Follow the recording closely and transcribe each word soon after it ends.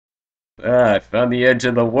Ah, I found the edge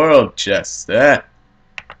of the world chest.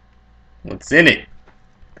 What's in it?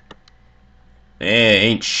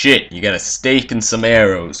 Ain't shit. You got a steak and some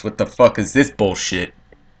arrows. What the fuck is this bullshit?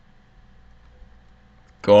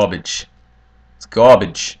 Garbage. It's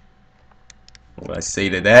garbage. What do I say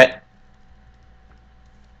to that?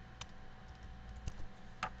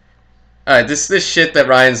 Alright, this shit that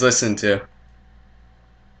Ryan's listening to.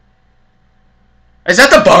 Is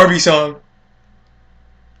that the Barbie song?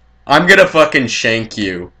 I'm gonna fucking shank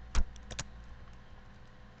you.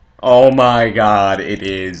 Oh my god, it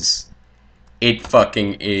is. It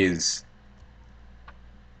fucking is.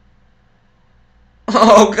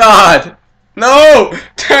 Oh god! No!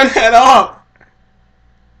 Turn that off!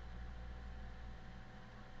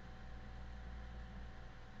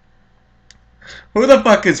 Who the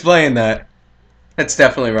fuck is playing that? That's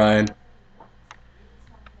definitely Ryan.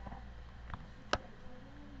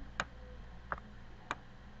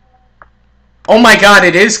 Oh my god,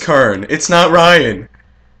 it is Kern. It's not Ryan.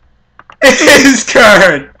 It is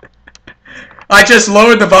Kern! I just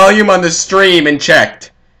lowered the volume on the stream and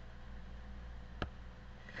checked.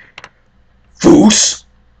 Foos?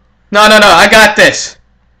 No, I got this.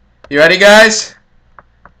 You ready, guys?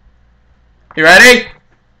 You ready?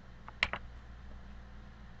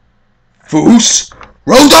 Foos?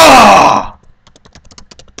 Rhoda!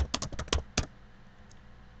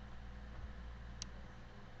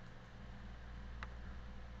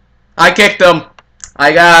 I kicked him.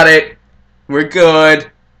 I got it. We're good.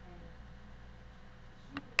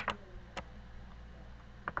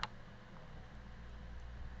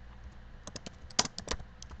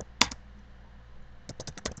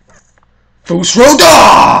 Foos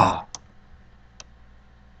Rhoda!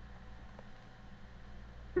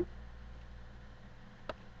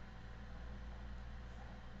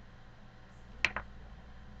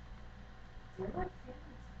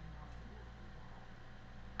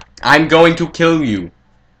 I'm going to kill you.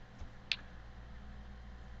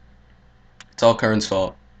 It's all Kern's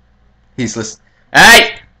fault. He's listening.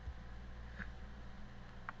 Hey!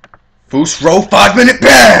 Foos Row 5-minute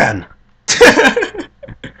ban!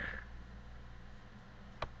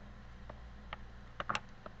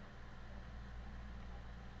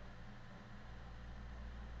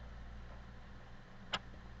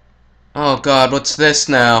 Oh god, what's this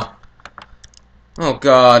now? Oh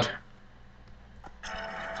god.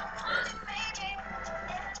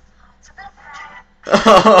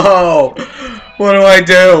 Oh! What do I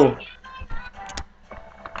do?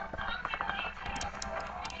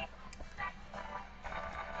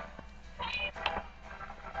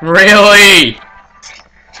 Really?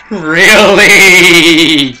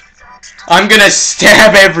 Really? I'm gonna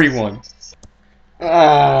stab everyone.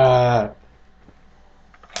 Ah.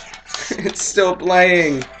 It's still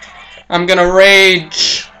playing. I'm gonna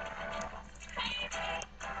rage.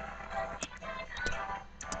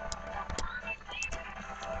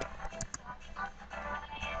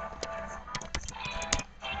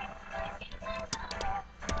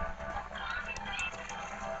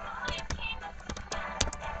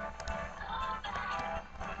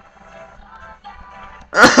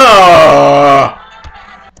 Oh!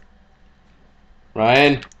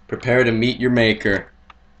 Ryan, prepare to meet your maker.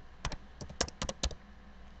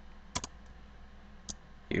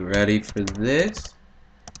 You ready for this?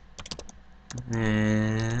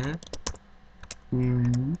 Yay!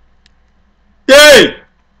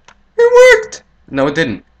 It worked! No, it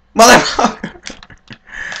didn't. Motherfucker!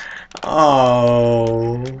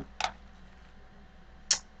 Oh.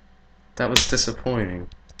 That was disappointing.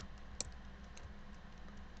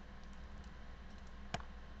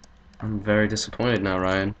 I'm very disappointed now,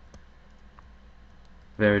 Ryan.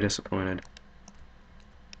 Very disappointed.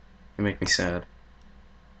 You make me sad.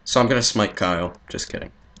 So I'm gonna smite Kyle. Just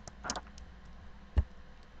kidding.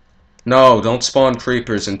 No, don't spawn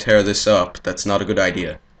creepers and tear this up. That's not a good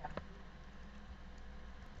idea.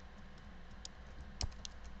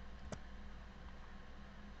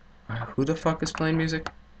 Who the fuck is playing music?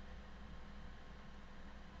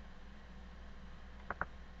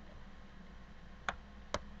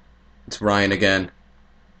 It's Ryan again.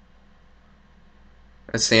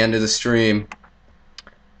 That's the end of the stream.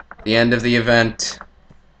 The end of the event.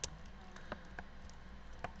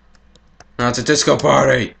 Now it's a disco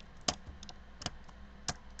party!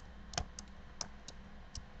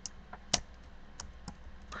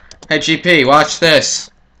 Hey GP, watch this!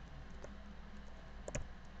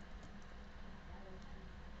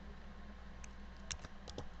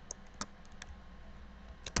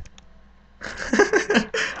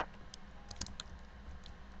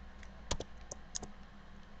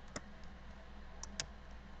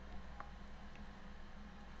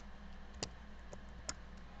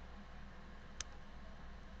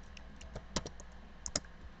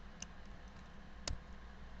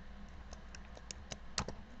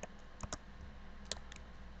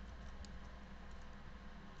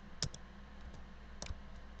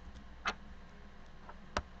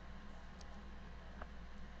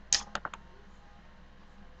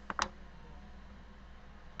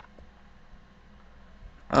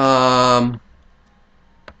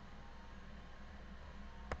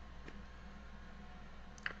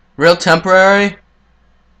 Real temporary?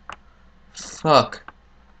 Fuck.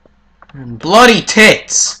 Bloody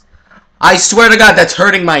tits! I swear to God, that's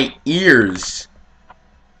hurting my ears.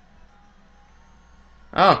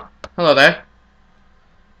 Oh, hello there.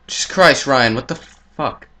 Jesus Christ, Ryan, what the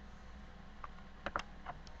fuck?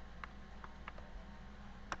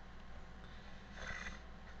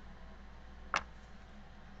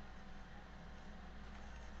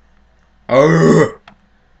 Oh.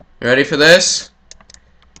 You ready for this?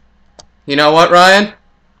 You know what, Ryan?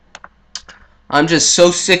 I'm just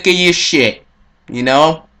so sick of your shit. You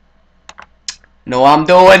know? Know what I'm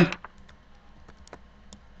doing?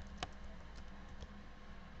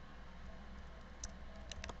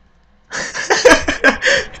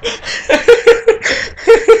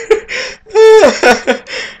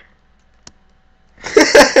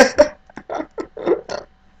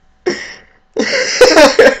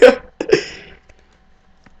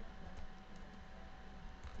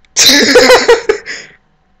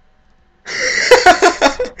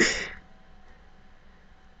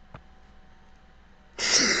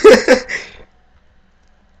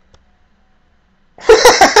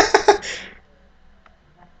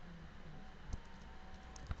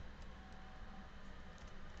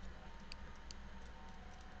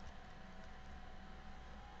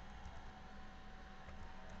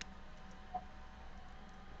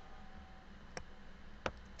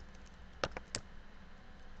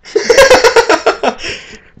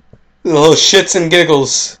 Oh, shits and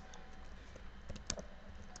giggles.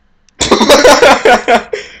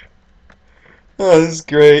 Oh, this is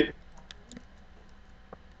great.